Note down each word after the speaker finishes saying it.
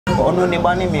ono ne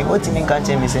ba ne me otimi ka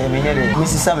che me say me nyere me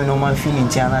sisa me no man feeling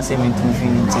tiana say me to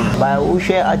feeling tin ba wo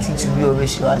hwe attitude bi obe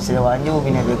shi asere wa nye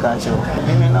obi ne be ka che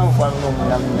me na mfa no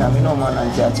me no man na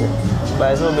jache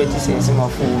ba so be ti say ma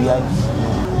fu ya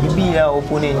bibi ya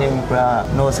opone nyem kra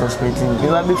no suspecting me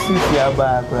ba be fifi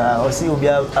aba kra o si obi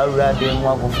awura de mu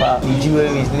akofa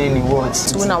ijiwe is name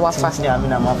words tuna wafa nya me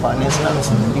na mafa ne so na me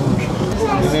so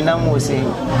di me na mo say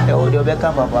e o de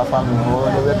obeka papa family o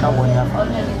de obeka bonya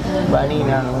family ba ni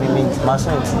na no me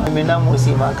maso me na mo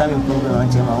say man ka me problem an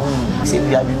chema hu say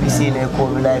bia BBC na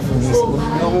call life this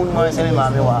no hu no say me ma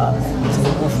me wa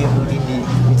ko fi do di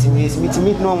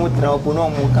meet no mo tra opo no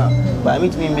mo kan ba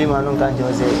meet me be man no kan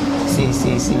jo say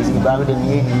see ba me de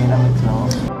me na me tra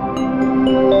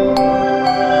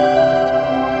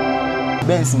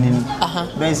Benz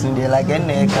ni like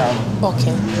any car.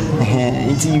 Okay.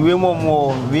 It's we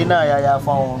more we na ya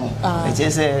found. It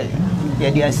is a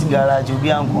ya sigara to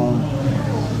be anko.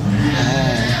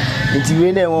 It's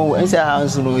we na won say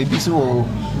house no e bi so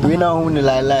we na hu ni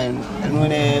line and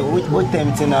when what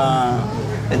tempting na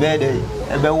e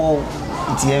be wo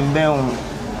it embe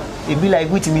e be like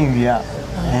with me we are.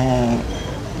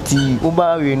 Ti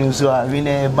oba we no so we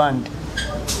na band.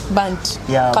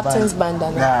 Yeah, captain's band.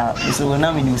 Yeah, so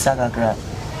now we do Sakakra.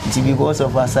 It's because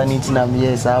of our sanity. Now,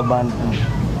 yes, our band.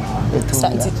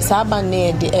 Our band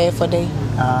near the air for day.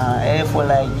 Air for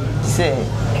like, say,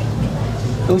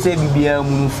 who say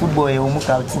BBM football, you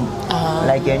captain.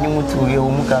 Like a new to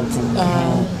you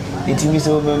captain. It means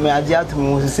so, I just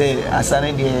to say, I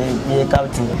signed the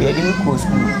captain. We didn't go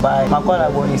school. By my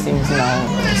color, born is same thing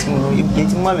now. School, you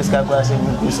get more miscalculation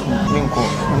in school. Minko,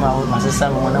 my sister,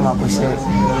 one of my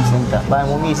center. By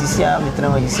mommy, is here, I'm the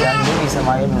trainer, is here, I'm doing some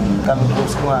iron, coming to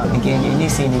school again, you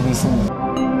see in the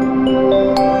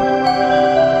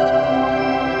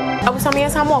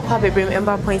I'm more probably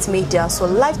Ember Point Media, so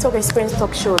live talk experience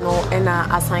talk show no and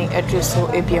assign address so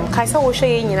ABM. Kaisa will show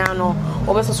you no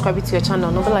over subscribe to your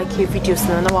channel, no like your videos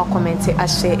and no comment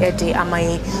share a am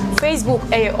my Facebook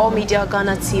All Media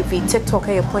Ghana TV, TikTok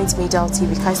Point Media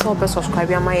TV. Kaisa will subscribe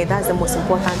my that's the most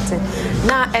important thing.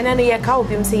 Now and then you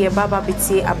can say your baba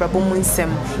biti abrabomunsem.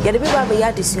 Ya the baba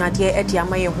ya disuna de e dia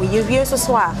maye hu ye wie so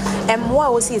so a emwa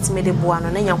wo se etime de boa no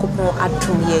na Nyankopon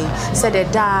adom ye said the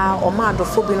da o ma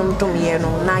adofo binom dom ye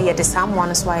no na ye de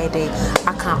samwa so aye de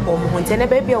aka omo nte ne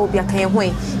ba bia obi aka ye ho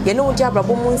ye ne odia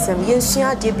abrabomunsem ye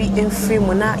nsua de bi emfiri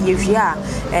mu na ye hwe a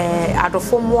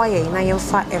adofo mo aye na ye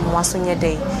mfa emwa so nye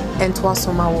de ento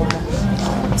aso ma wo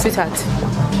mo sweetheart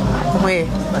we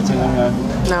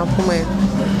na kuma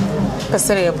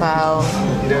pasere pa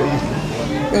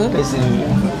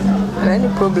any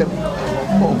problem?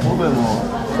 Oh,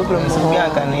 problem. So we are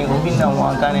canning, we don't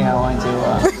want canning. I want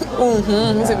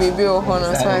you. It's a baby or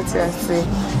honor. So I say.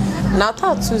 Now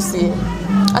that Tuesday,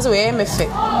 as we aim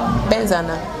effect.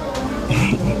 Benzana.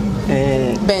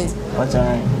 Benz. What's your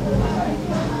name?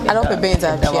 I don't pay Benz.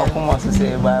 I don't come to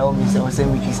say by all means. I was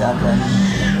saying we kiss out.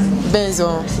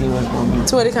 Benzo. See what coming.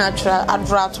 So they can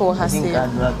advert to her. Say. We are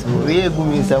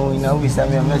going to we now we say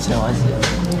we are not sure.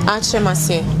 Actually,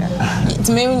 say it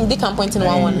mean they can point in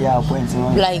one. Yeah, pointing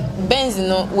one. Like Benz,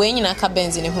 no, when you na ka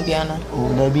Benz in Hubiana.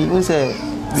 Oh, there be we say.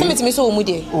 Some me so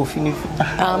umude. Oh, finish.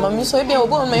 Mami so be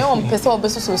obo me on person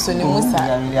obeso so ni musa.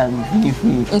 Yeah,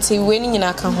 until when you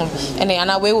na ka ho bi. And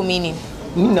na we wo meaning.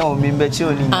 You know, me be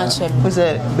choli. We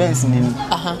say Benz ni.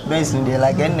 Benz ni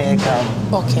like any car.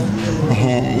 Okay.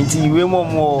 It's we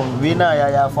more we na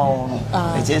ya found.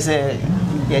 It is a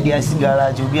ya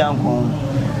sigara to be anko.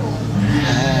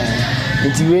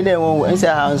 It's we na won say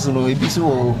house no e bi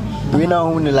so we na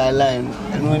hu ni line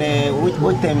and when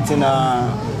what tempting na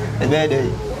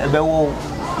ebe wo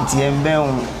it's embe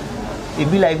e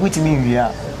be like with me we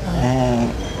are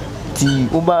ti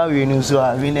oba we no so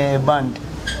we na band.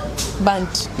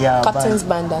 Yeah, captain's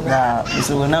band. Yeah,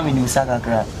 so now we do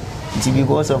Sakakra. It's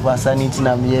because of our sanity.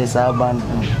 Now, yes, our band.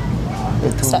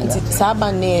 Our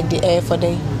band near the air for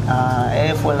day.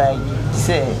 Air for like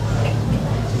say,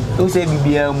 who say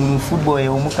BBM football,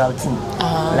 you captain.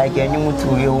 Like a new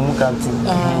to you captain.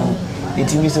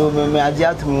 It means so. I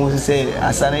just to say,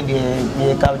 I signed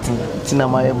the captain. It's not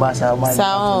my boss.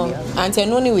 So, and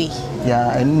no way.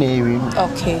 Yeah, and navy.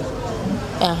 Okay.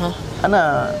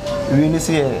 Anna, we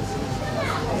see.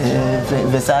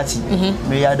 Versace.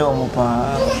 Me adore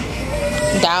pa.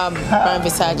 Da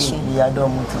Versace. Me adore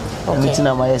mutu. Meeting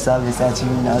na my Versace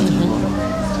na.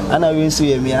 Ana we so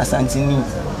me asantini.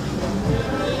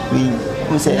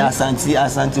 We say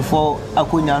asanti for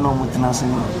akonya no mutu na so.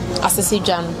 Asese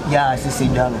Jan. Yeah, Asese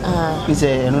Jan. We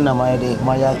say no na my de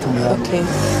my to. Okay.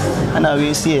 Ana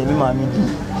we see me mami.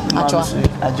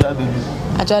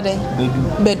 Ajwa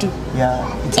Bedu. Yeah.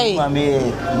 Hey.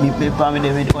 Me paper me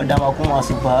de odama kuma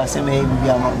sipa se me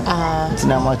bibia ma.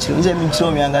 Tina macho. Nje mi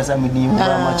tro mi anga sa me di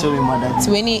macho mi mother.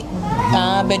 Tiweni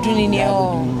Bedu ni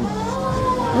o.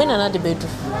 Me na de Bedu.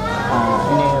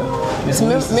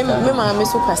 Me ma me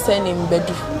so kwase ni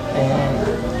Bedu.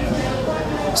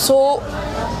 So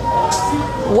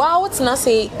wow, it's not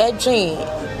say edging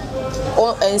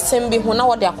or and send be who now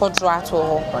what they are called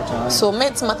drato. So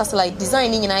met matters like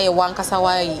designing in a one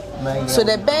kasawai. So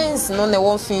the Benz no the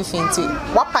one fin.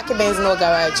 What packet Benz no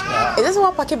garage? Is this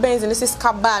what packet Benz and this is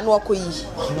Kaba no koi?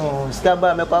 No,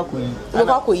 Skaba me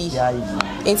koi. Yeah.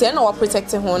 Into no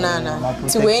protecting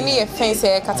honana. To any fence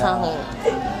kata home.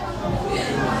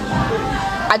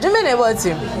 I don't mean about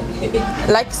him.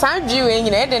 Like Sanju and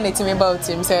you know anything about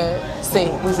him, say.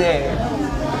 Who say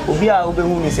Obia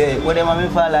Obehu say what them me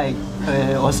feel like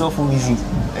also for easy.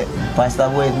 Pastor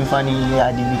boy me funny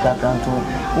at the big account.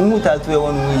 Who tattoo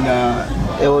one winner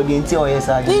e audience or yes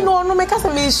I. No make us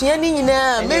me share ni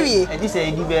na maybe. And this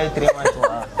e di be 3 months.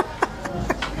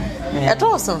 At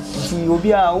also. See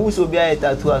Obia who so Obia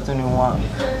tattoo at no one.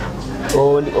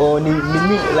 Or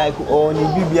like or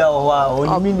bibia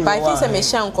or meaning. But I think some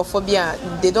Shankophobia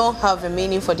they don't have a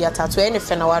meaning for their tattoo. Any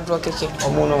friend or draw keke.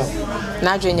 Omono.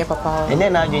 Na junior papa. And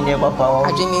then na junior papa.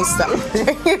 Ajinista.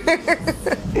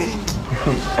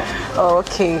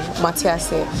 Okay,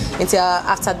 Matthias. Until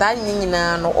after that,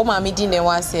 no, oh, mommy didn't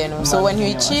was no. So when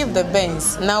you achieve the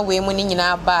Benz, now we're winning in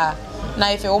our bar. Now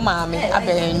if your mommy, I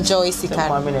be enjoy Sika.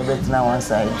 Mommy never now one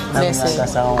side.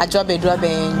 I drop a drop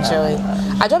enjoy.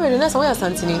 I drop a nice way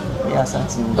Santini. Yeah,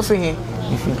 Santini. Of here.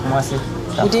 If you come see.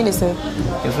 You didn't say.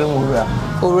 If you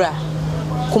Ura.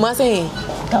 Come say.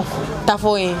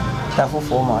 Tafo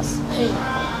 4 months.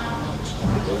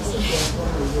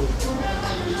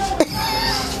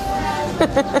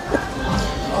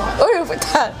 Oh, you put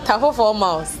Tafo 4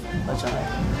 months.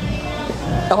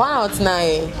 One out now.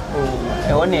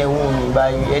 I want a woman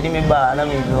by Eddie Bar, and I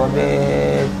mean,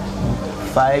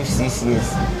 5-6 years.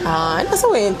 That's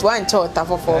why into one short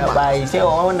for 4 months. By say,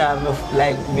 oh,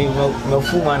 like me, no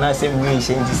fool, and I say, we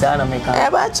change the sound of my car.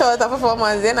 About short for 4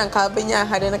 months, then and Calpina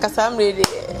had a Cassam ready.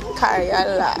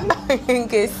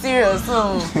 Kai, serious.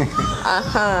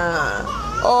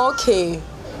 Okay.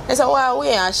 That's why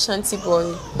we are shanty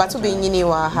boy, but to be in you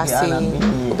are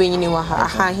saying, being in you are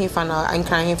high fan and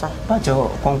crying for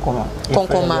Concoma.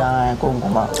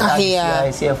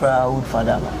 I see a old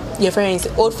Fadama. Your friend is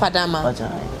old Fadama.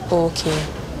 Okay.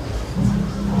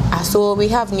 So we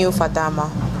have new Fadama.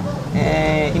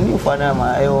 New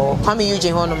Fadama, how many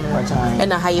Eugene Honum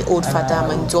and a high old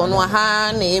Fadama and don't know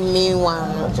how name me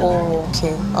one.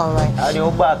 Okay, all right. I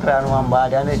do background one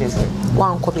bad and it is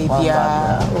one copy.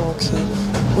 Okay.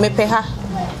 Mepeha.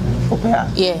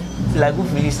 Yeah. Like who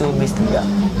feels so misty?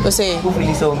 You say who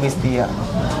feels so misty?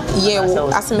 Yeah,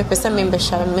 as me person member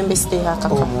stay here.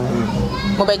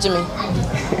 Mobile Jimmy.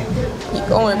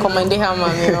 You recommend him,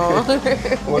 mommy.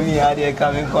 Only had a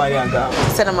coming corner.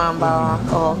 Cinema.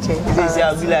 Okay. This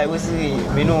I'll be like, what's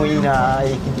it? We know in a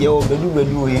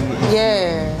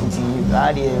yeah.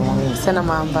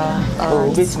 Cinema.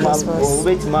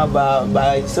 Wait, my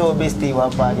by so best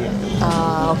one party.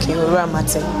 Okay, we're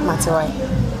Matter.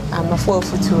 I'm a 4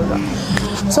 foot.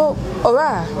 So,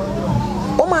 alright.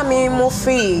 Oh, mommy, more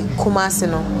free,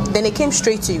 Kumasino. Then it came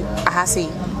straight to you. I say,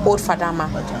 old Fadama,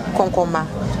 Konkoma.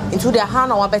 Into the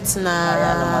Hana Wabetina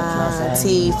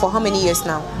for how many years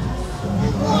now?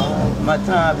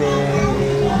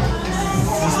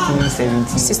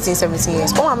 16, 17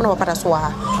 years. Oh, I'm not a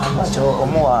Pataswa. I'm sure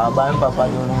more by Papa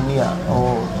Yonia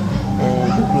or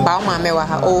Bauma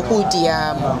Mewaha. Oh, who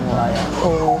dear.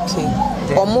 Okay.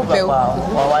 Or mobile.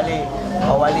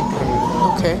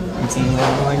 Okay.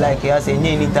 Like I say,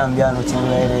 any time they are not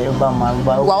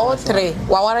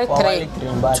Waware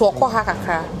to a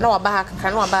Kohaka, no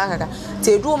Abaka, no Abaka.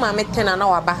 Te do my metena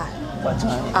no Abaha.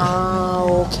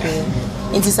 Okay.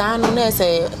 It is an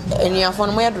say, and you are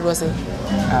from where was it?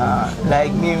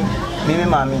 Like me,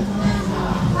 mommy.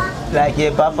 Like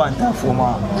a papa and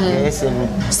Tafuma,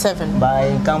 7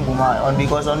 by Kambuma, on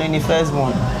because on any first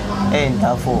month. Okay.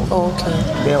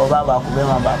 They Obaba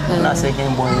Kubema, not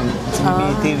second born to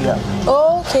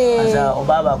okay. As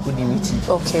Obaba Kudimiti.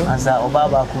 Okay. As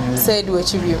Obaba Kudi said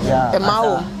what you yeah. A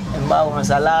Mao. And Bao was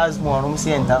a last more room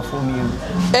see and Tafumi.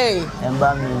 Hey, and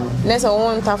Bami. Let's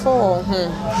own Tafo.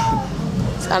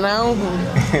 And I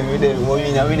with the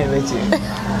woman I will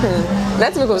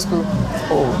let's go school.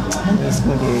 Oh, this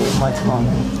school is much fun.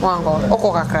 One go.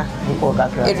 Okokakra.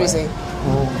 Everything.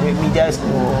 Media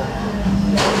school.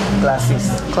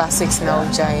 Classics now,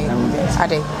 Jai.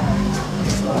 Ade.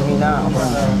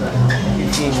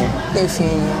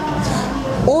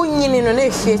 Oh, you know, no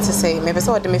fear to say, maybe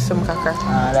so what the film kaka.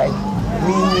 Like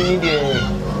me,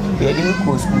 we didn't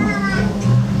go school.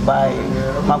 By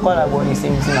my color, born is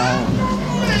same thing now.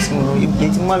 If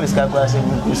getting more is class, we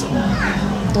go school.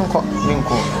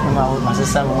 Linko, my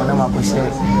sister, one of my push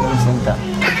center.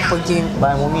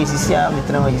 By mommy, is here, I'm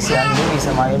doing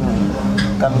some my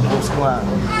coming to school.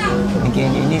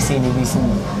 Again, you need to see the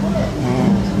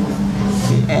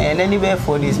and anywhere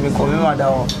for this, me call me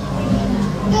mother.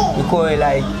 Because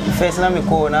like first time me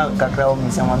call now kakra me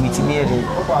say want meet me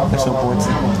the support.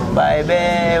 But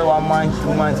be 1 month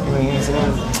 2 months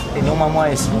me no mama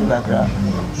is kakra.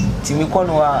 Ti me call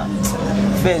no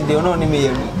first they no me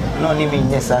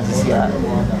necessary.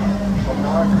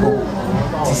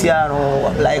 This year no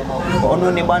like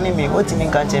ono ne bani me what me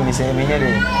can tell me say me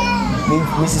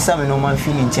me sister me no man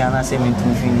feeling chana say me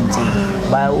to feeling thing.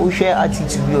 But we share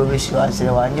attitude be always show say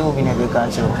wa nye obi na be ka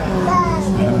cho.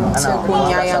 So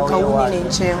kunya yanka woni ne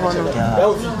nche hono.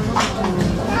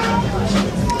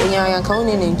 Kunya yanka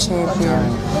woni ne nche bia.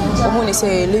 Omo ne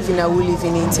say living a we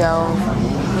living in town.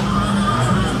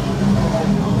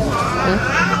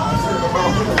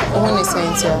 Omo ne say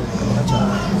ntia.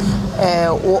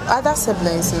 Other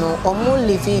siblings no omo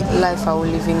living life I will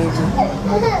living it.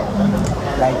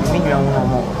 Like me no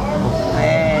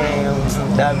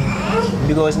that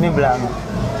because me black.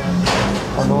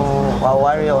 I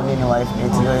worry on any wife,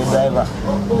 it's a driver.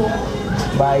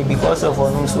 But because of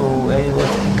one so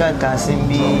can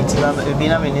be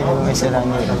been a minute message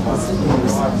and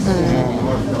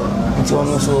it's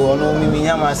also on me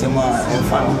Yamasema and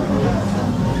family.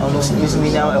 Almost miss me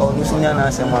now, almost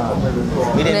Yanasema.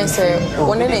 We didn't say,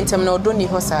 one in term no don't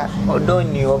you, sir, or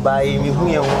don't you buy me who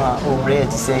you want or bread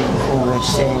to say, oh,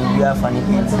 saying you are funny.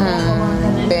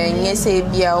 Ben, yes, a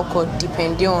beer could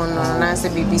depend on Nancy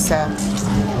Bibisa.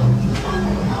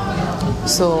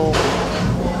 So,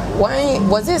 why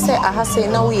was it say I have say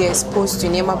now we are supposed to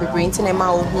name up a brain to name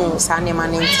out who Sandy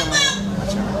man in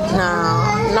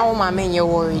now my men you're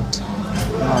worried.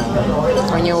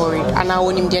 When you're worried, and I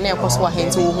want him to cause what he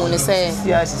to say,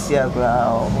 yes,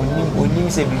 only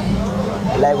say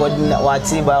like what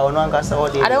say by one I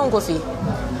don't coffee.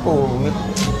 Oh, me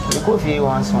coffee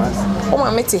once. Oh, my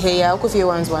mate here, coffee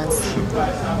once.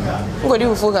 Go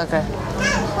do for Gaka.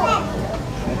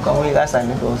 Come with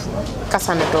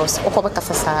Cassanetos, or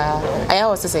Cobacasa. I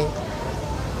was to say,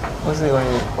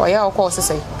 why are course to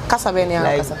say, Cassavenia,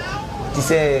 to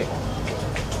say.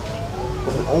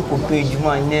 Uncle page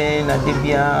man na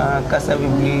debia kasa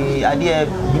bibli ade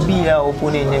bibia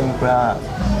opone nyam kra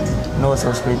no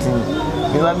suspecting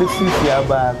me ba be fifi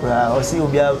aba kra o si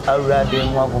obi awura de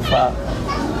mu akofa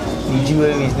the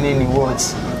jewelry is name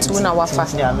what tu na wafa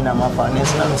ni amina mafa na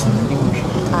so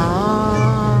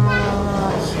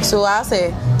so I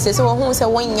say so who say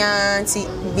wonya ti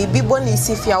bibi boni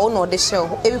sifia wo no de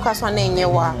show e bi kwaso na enye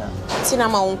wa ti na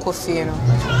ma unko fie no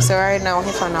so right now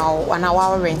he for now and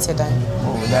our rented that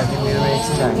me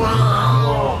rented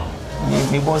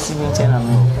me boss me tell am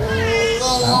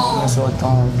no so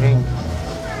ton drink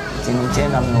ti me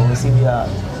tell am no si bia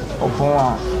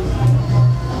opon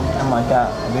amada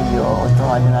baby o ton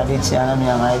adina de chi ana me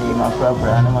amai de ma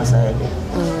pra na ma sai de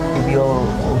bi o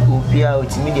bia o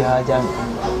ti me de haja.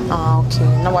 Ah, okay.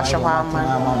 No wash your man.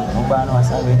 Mama no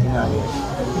asa be dina.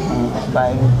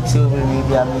 By so we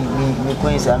me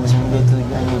coins am so be to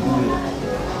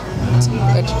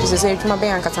and you say to my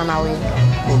bank at an hour.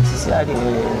 Oh, she said, you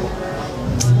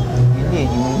need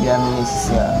you be a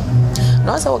minister.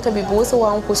 No, so what can be both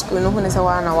one who school, no one is a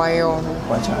 1 hour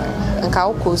and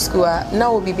cow cool school.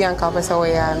 Now will be Bianca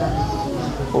Passawayana.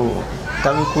 Oh,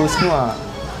 can we cool school?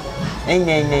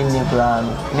 Any plan,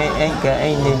 anchor,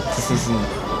 any decision.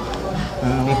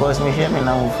 Because me share me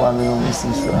now for me,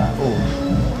 Mrs. Oh,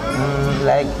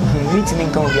 like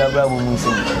meeting come be a bravo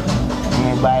missing.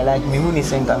 By like me who is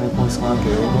saying can we post one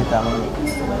better money.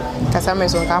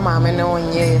 Casameson come and no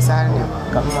 1 year, sir.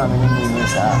 Come on, many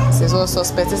sir. Says also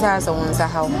suspected as a one's a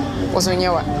how was on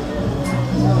your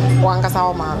one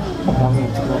Casama.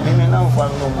 Me now for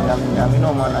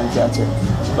no man and judge.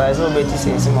 But so Betty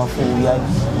says him of we are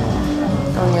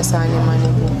on your son, your money.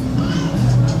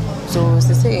 So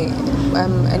to say,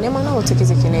 and your man will take it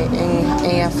in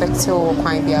affect your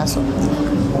quite be also.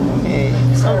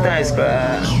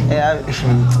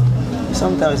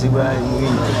 Sometimes you buy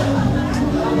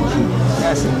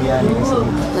that's in reality.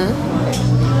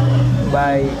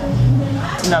 By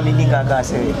Tina Minika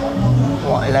say,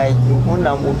 like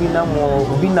Unam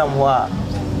Ubinam wa.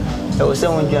 There was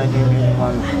someone doing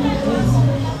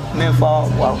men for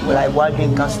like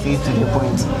walking can straight to the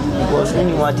point because when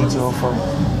you want it to offer.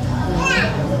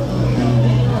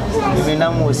 me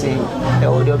na mo say e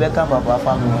o de obeka papa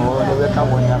family o de obeka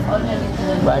bonya family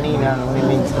ba ni na no me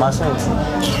maso nti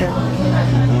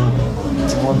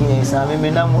mo bi sa me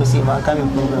na mo say ma ka me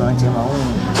problem anche ma hu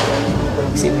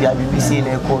se bi a BBC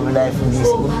na ko life this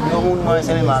no mo no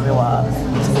se me ma me wa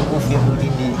ko fi do di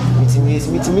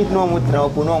meet no mo tra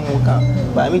ko no mo ka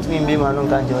ba meet me be ma no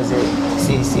kan jo say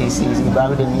ba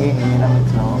me de ni na me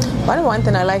tra. One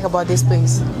thing I like about this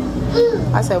place,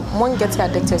 I said, one gets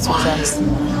addicted to drugs.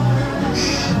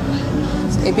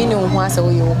 It be no one say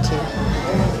we okay.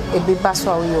 It be pass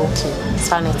we okay.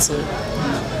 Sanity.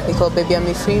 Because baby I'm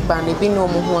a free band. It be no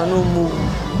more no move.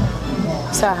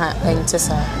 So I enter.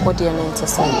 What do you enter? I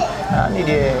need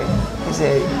a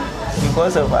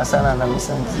because of Asana and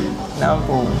Amisant. Now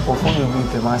for you be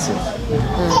permissive.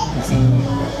 See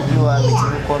you are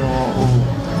meeting for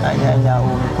Anya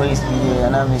police be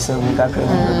and I'm so we can't.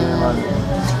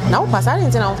 Now pass I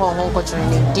didn't know for home culture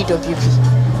in DWP.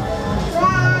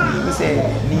 We say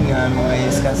Nina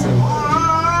is castle.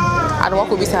 And what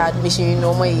could be the admission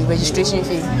or my registration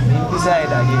fee? Beside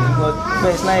that, because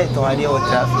first night to idea of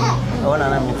traffic. I want to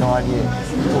know to idea.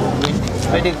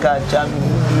 Credit card charge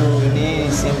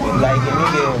you simple like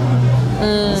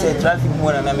any say traffic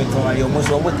more than I'm to idea.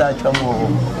 Almost almost touch more.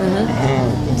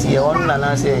 See, I want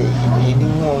to say you do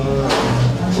more.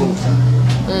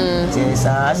 Yes,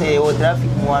 I say oh traffic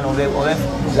one of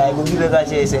like we give a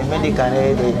say medical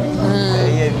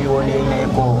everyone in a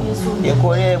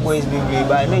Korea boys be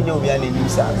by no be an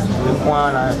visa. We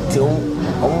want to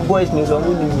boys news on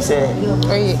we say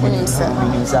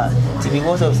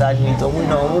because of sadness to we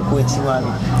know who quit man.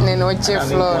 No chef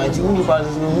floor.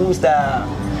 Who star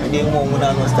they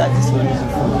no start this video.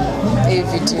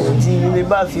 Me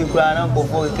ba fi kura na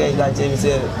before we get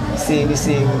say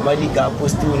body ka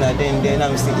post na then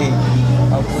I'm saying I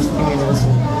post me also.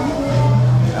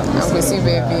 I'm going to see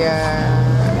baby.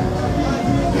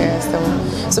 Yes.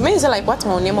 So means like what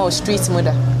on name of street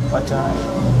mother? What I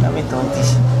me ton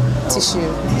tissue.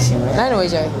 Tissue. Na no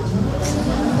jai.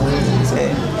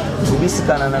 Say we see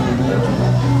kana na me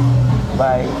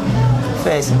by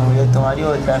first no you ton adi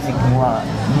o traffic mo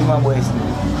ni ma boys ni.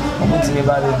 Omo ti me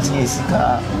ba be GS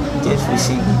ka just for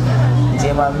shake.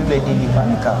 Je ma mi be di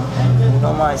panika.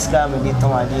 No ma ska me di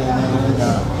ton adi ni na.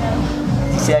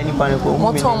 Si ani paniko.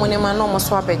 Mo to mo ne ma no mo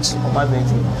so abeji. O ma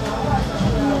beji.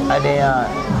 Ade ya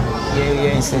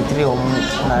ye incentre o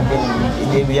na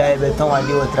de bia e be ton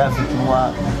adi o traffic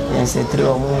mo incentre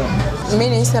o mo.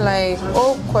 Meaning say like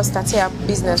oh cause start a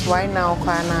business right now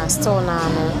kana store na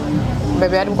no.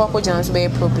 Baby I don't go chance be a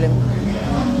problem.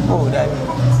 Oh that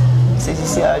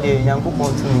say I dey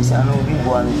Yankopon to me say I no be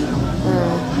boy.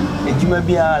 Ejuma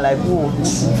bia like who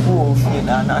feel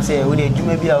na say we dey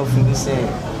ejuma bia o feel say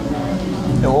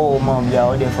oh man bia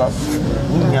o dey fa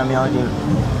nya me o dey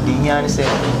di nya say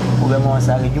o be mo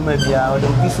say ejuma bia o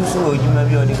dey bisusu ejuma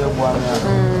bia o dey go boy me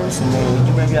so me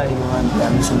ejuma bia dey man bia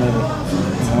me so me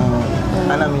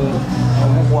ana mi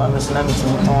omo boy me so na me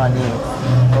tin ton ade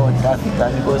o traffic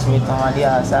because me ton ade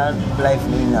as life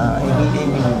me na every day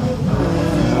me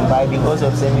by because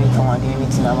of sending someone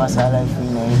anything I'm a life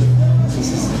in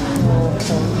this is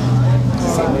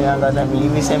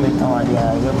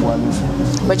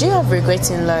but do you have regrets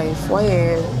in life? Why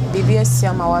BBS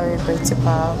am I regret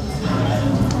about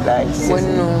like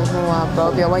when no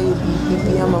about why you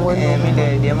BB am I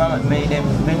the mama made them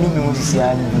many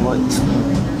musicians what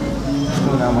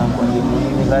school na man kon dey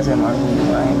because I'm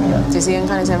to see and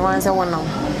kind of one say one now.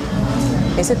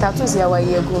 Is it tattoos ya why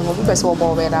you go because we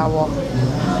bow that war.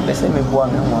 Let's say me boy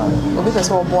me one. Because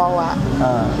we bow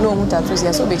no who tattoos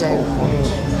ya so be jai.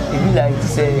 If you like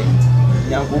say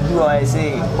Yankubu I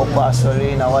say opa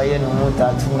sorry na why no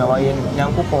tattoo na why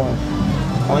Yankupon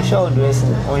on show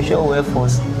dressing on show wear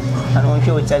force and on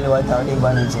show tell what are they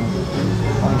managing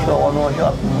on show one more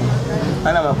job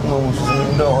and I'm a kuma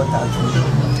do tattoo.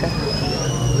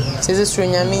 This is true. I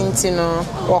mean, you know,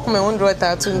 walk me on draw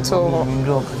tattoo to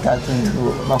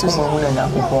Makuma na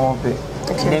kupompe.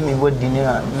 Let me what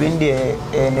dinner when they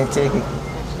take it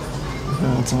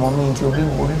moment to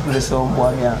be so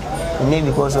boya. Maybe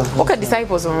because of okay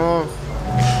disciples on.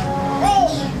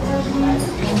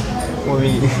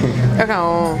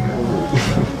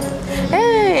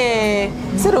 Hey,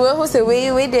 so the way who say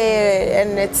we there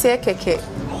and take keke.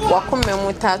 Walk me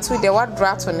on tattoo the what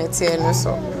drat on it and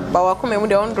so. But we come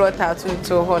with the own draw tattoo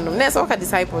to honor. Next, what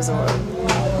disciples are.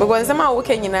 But when some are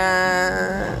working in a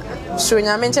showing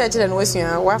a mention and was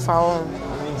your wife.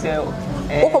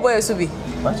 What boy to be?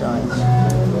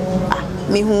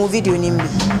 Me who video name me.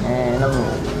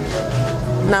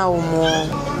 Now more.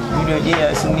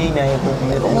 yeah, so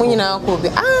Munina could be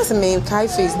asked me, Kai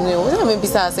face, no, maybe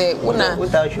say,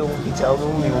 without your picture,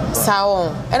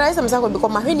 so, and I sometimes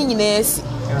become my honeyiness.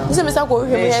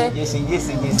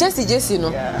 Jesse, no.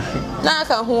 Now I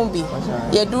can home be.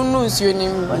 You do lose your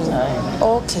name.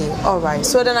 Okay, all right.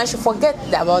 So then I should forget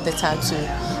about the tattoo.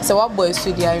 So what boy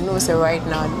studio I know say right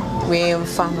now we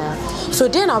fan. So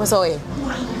then I was away.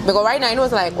 Because right now I know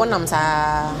it's like one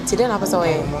today I was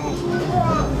away.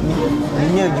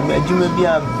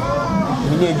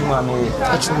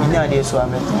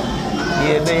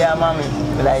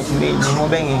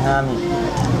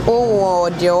 Oh,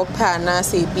 the opana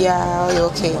say bia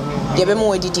okay. The be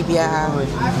more didi bia.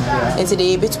 And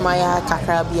today bit my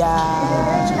kakra bia.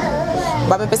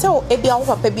 But me pese o ebia wo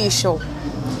papa bi show.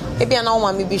 Ebia na wo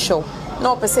mama bi show.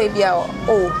 Na o pese bia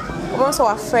oh, we so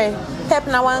afre. Pep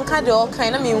na wan ka de all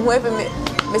kind na me hu ebi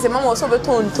me say mama so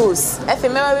beton toes. Efe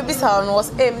me ma bi sa no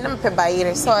was na me pe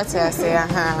bayire so ati ase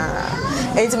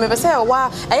aha. Enti me pese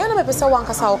wa ayo na me pese wan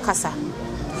kasa o kasa.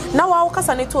 Now I will cast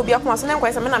an to be a constant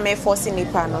question. I may force in the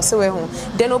panel, so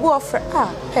then we'll offer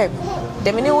Pep.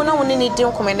 The minute when I want any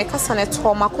deal come and a casanet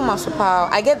for Makuma super.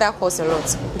 I get that course a lot.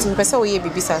 It's in person we be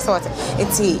beside sort.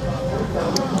 It's a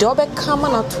Dobe come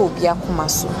on to be a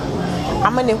kumasu.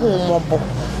 I'm in a home mobile.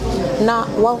 Now,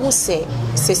 what who say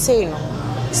no.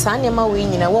 Sanyama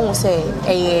winning, I won't say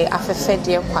a fed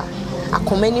dear qua. I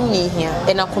commend him here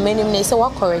and I commend him say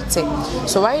what corrected.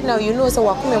 So right now you know so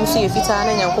what come see if it's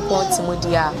an yankopon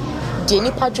timodia. Jenny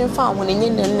Padrin found when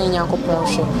in the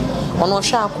yankopon. On or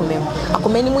shall come. I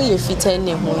commend him with fit and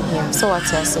name here. So what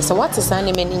I say, so what is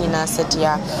any meaning in our set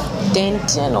ya? Then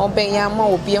obey Yama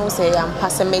or Beyonce and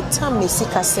pass a mate time me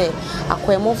sick I say. I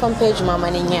quite more from page mamma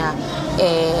in here.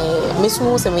 Miss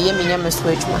Moose and Yemi Yama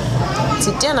Switchman.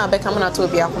 Sit down, I become not to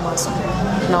be a commerce.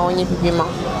 Now on you be ma.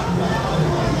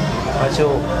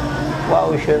 So, why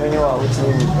we show me what we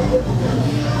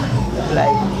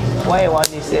like, why I want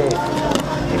to say,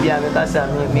 maybe I'm a casa,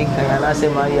 make and I say,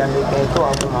 Maria, make a go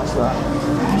out of my soul.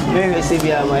 Maybe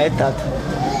say, I'm a tattoo,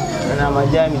 and I'm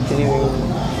a jammy to you.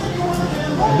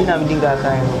 I've been doing that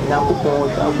kind of now,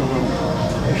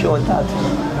 I'm sure that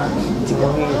Timmy,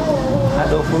 I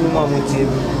don't follow my with you.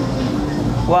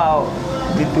 Wow,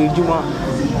 the Pujuma.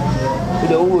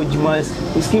 The old Jumas,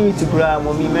 who came to grab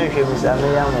when we mentioned Miss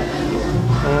Amayama.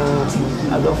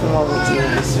 And I don't know what it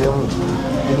is. We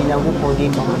didn't go for the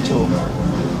Pamacho.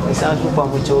 The sound of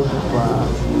Pamacho.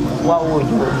 What would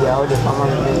you be out of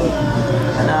family?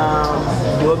 And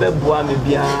now you have Buami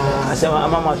Bia. I said,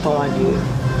 Mamma Tom and you.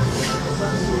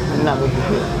 And now we to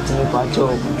Pacho.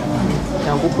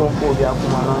 And who come for the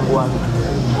Akuman.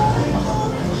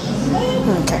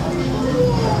 Okay.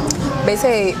 They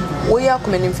say we are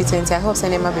coming fitting. I hope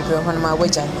sending my baby on my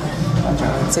wager.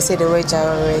 To say the wager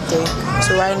already.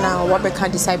 So right now, what become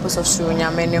disciples of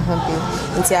Sunya many home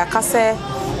until I can say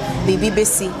baby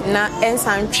Bessie na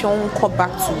ensan chon ko back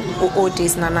to old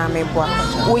days na na meboa.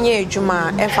 Unye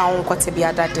ejuma emfa won ko te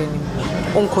bia dade ni.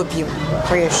 Unko biem.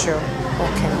 For sure.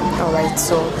 Okay. All right.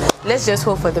 So let's just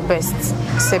hope for the best.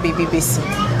 Say baby Bessie.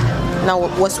 Now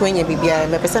what's when you be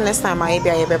me person next time I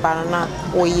be banana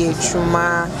or ye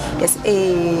chuma yes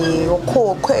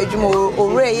ko ejuma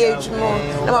o re ye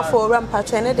ejuma na for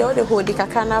rampart and the whole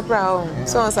dikakana brown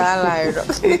so on sa lie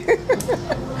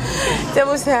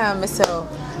tell us myself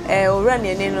run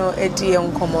ye no edi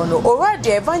enkomo no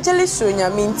already evangelist Sonya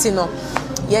minti no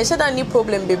ye should any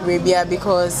problem baby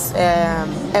because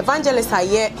evangelist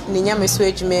aye ni nyame so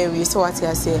adwuma so what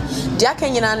I say dia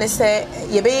kenyina ne say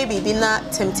ye baby bi na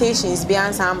temptations bi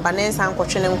ansa amba ne nsa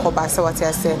nkotwene nkoba so what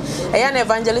I say eya na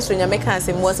evangelist Sonya make can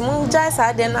say was mun jai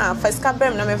sa den na first ka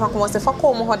bem na me fa ko se fa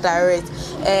ko mo ho direct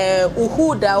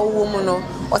uhu da wo mu no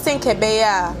o think be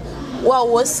ya wa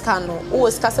was kano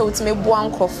was kasa utime bua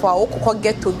nkofo a okokọ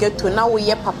ghetto na wo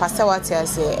ye papa se what I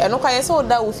say eno kwa ye so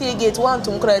da wo fie gate want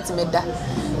to credit me da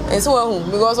and so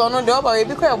because ono de oba we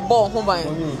bi kwa ball ho ban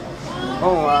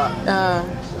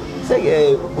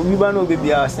say obi ba no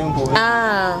baby a simple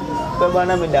baba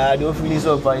na me da do feel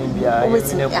so fine bia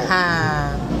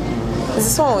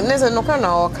so nese no kwa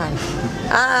na o kan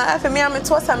afa me am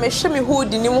to sa me hwe me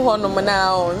hood ni mu ho no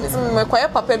na o me kwaye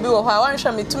papa bi wo ho a wan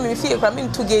hwe me tumi fie kra me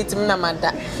to gate me na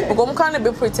mada go mu kan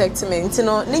be protect me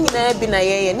ntino ni nyina bi na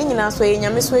ye ni nyina so ye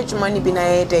nyame so adwuma ni bi na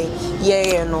ye den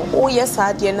ye no o yes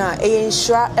ade na e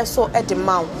ensure eso e de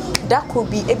maw that could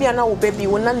be ebia na wo baby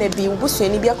wo na bi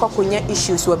busuani bi akwakonya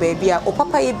issues wo baby a o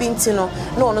papa ye bi ntino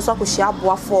na ono so akohia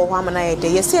aboafo ho amana ye de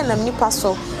ye se nam nipa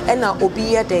so e na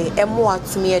obi ye de e mo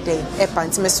atumi ye de e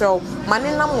pantime sro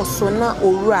mane na mo so na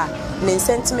owura ne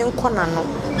sentiment kona no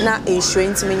na ensure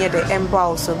ntimi nye de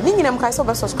embra so ni nyinam kai so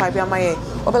be subscribe ya maye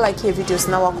obe like videos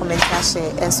na wa comment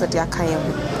share enso de aka ye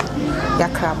ho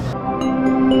yakram